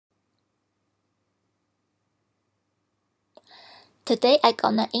Today I'm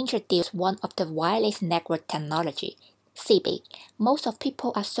gonna introduce one of the wireless network technology, ZigBee. Most of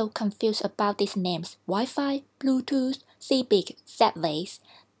people are so confused about these names, Wi-Fi, Bluetooth, ZigBee, Z-Waves.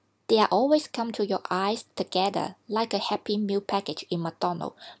 They always come to your eyes together like a Happy Meal package in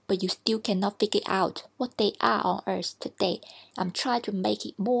McDonald's, but you still cannot figure out what they are on Earth today. I'm trying to make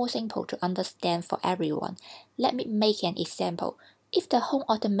it more simple to understand for everyone. Let me make an example. If the home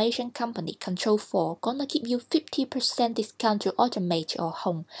automation company Control4 gonna give you 50% discount to automate your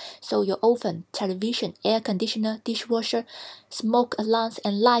home, so your oven, television, air conditioner, dishwasher, smoke alarms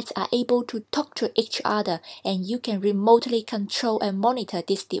and lights are able to talk to each other and you can remotely control and monitor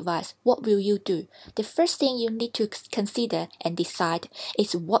this device, what will you do? The first thing you need to consider and decide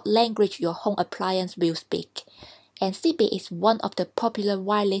is what language your home appliance will speak. And ZigBee is one of the popular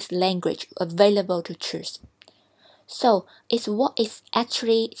wireless language available to choose. So, what is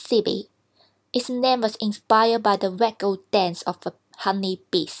actually ZigBee? Its name was inspired by the waggle dance of the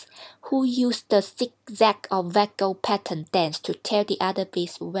honeybees, who used the zigzag or waggle pattern dance to tell the other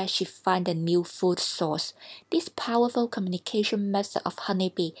bees where she find a new food source. This powerful communication method of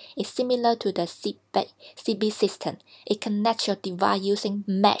honeybee is similar to the ZigBee system. It connects your device using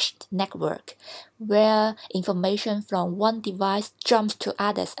meshed network, where information from one device jumps to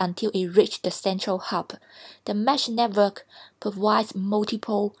others until it reaches the central hub. The mesh network provides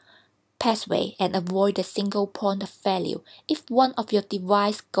multiple pathway and avoid the single point of failure. If one of your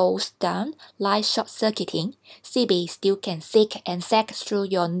devices goes down, like short-circuiting, ZigBee still can zig and zag through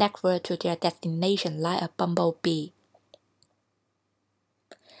your network to their destination like a bumblebee.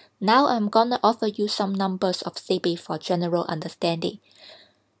 Now I'm gonna offer you some numbers of ZigBee for general understanding.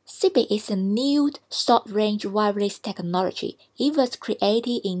 ZigBee is a new short-range wireless technology. It was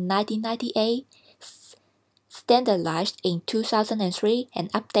created in 1998, standardized in 2003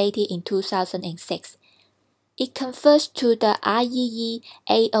 and updated in 2006. It converts to the IEEE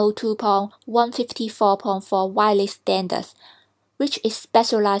 802.154.4 wireless standards, which is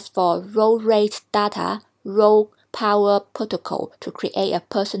specialized for low rate data, low power protocol to create a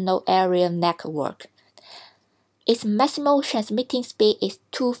personal area network. Its maximum transmitting speed is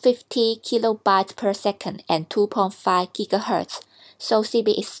 250 kilobytes per second and 2.5 GHz. So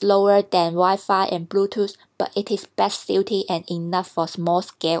ZigBee is slower than Wi-Fi and Bluetooth, but it is best suited and enough for small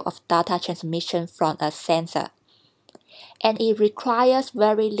scale of data transmission from a sensor. And it requires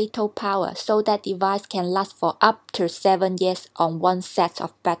very little power, so that device can last for up to 7 years on one set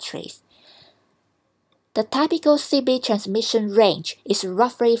of batteries. The typical ZigBee transmission range is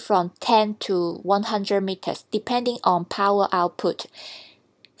roughly from 10 to 100 meters, depending on power output.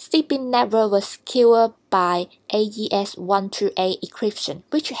 ZigBee network was secured by AES-128 encryption,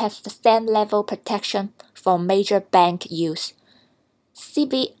 which has the same level protection for major bank use.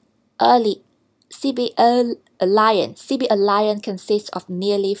 ZigBee Alliance consists of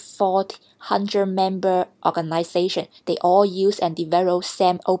nearly 400 member organizations. They all use and develop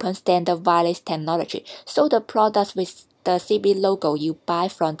same open standard wireless technology, so the products with the ZigBee logo you buy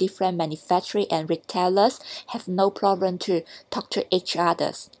from different manufacturers and retailers have no problem to talk to each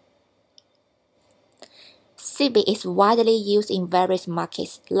other. ZigBee is widely used in various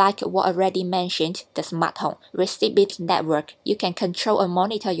markets, like what already mentioned, the smart home. With ZigBee network, you can control and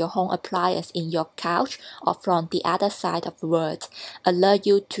monitor your home appliance in your couch or from the other side of the world, alert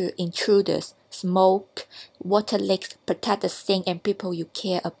you to intruders, smoke, water leaks, protect the sink and people you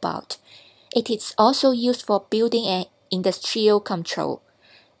care about. It is also used for building and industrial control.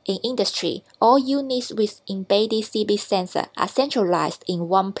 In industry, all units with embedded ZigBee sensor are centralized in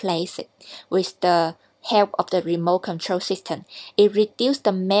one place with the help of the remote control system. It reduces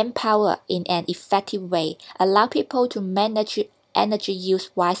the manpower in an effective way, allow people to manage energy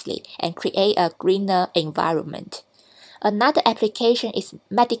use wisely, and create a greener environment. Another application is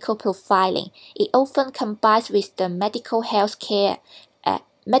medical profiling. It often combines with the medical health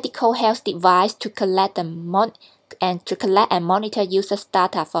device to collect and monitor users'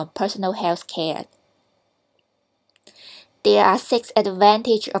 data from personal health care. There are 6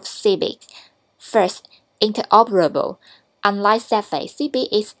 advantages of ZigBee. First, interoperable. Unlike Z-Waves, ZigBee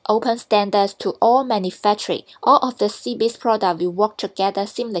is open standards to all manufacturers. All of the ZigBee's products will work together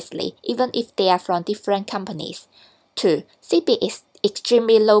seamlessly, even if they are from different companies. 2. ZigBee is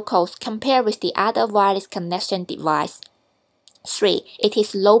extremely low cost compared with the other wireless connection device. 3. It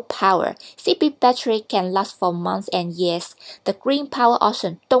is low power. ZigBee battery can last for months and years. The green power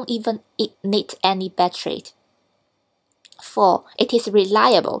option don't even need any battery. 4. It is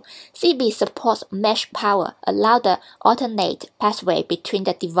reliable. ZigBee supports mesh power, allow the alternate pathway between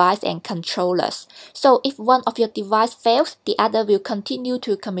the device and controllers. So if one of your devices fails, the other will continue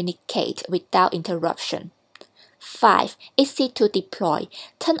to communicate without interruption. 5. Easy to deploy.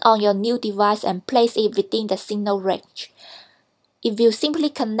 Turn on your new device and place it within the signal range. It will simply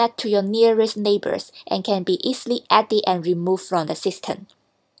connect to your nearest neighbors and can be easily added and removed from the system.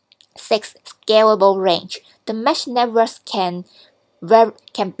 6. Scalable range. The mesh networks can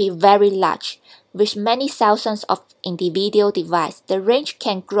be very large. With many thousands of individual devices, the range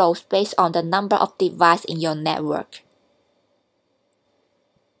can grow based on the number of devices in your network.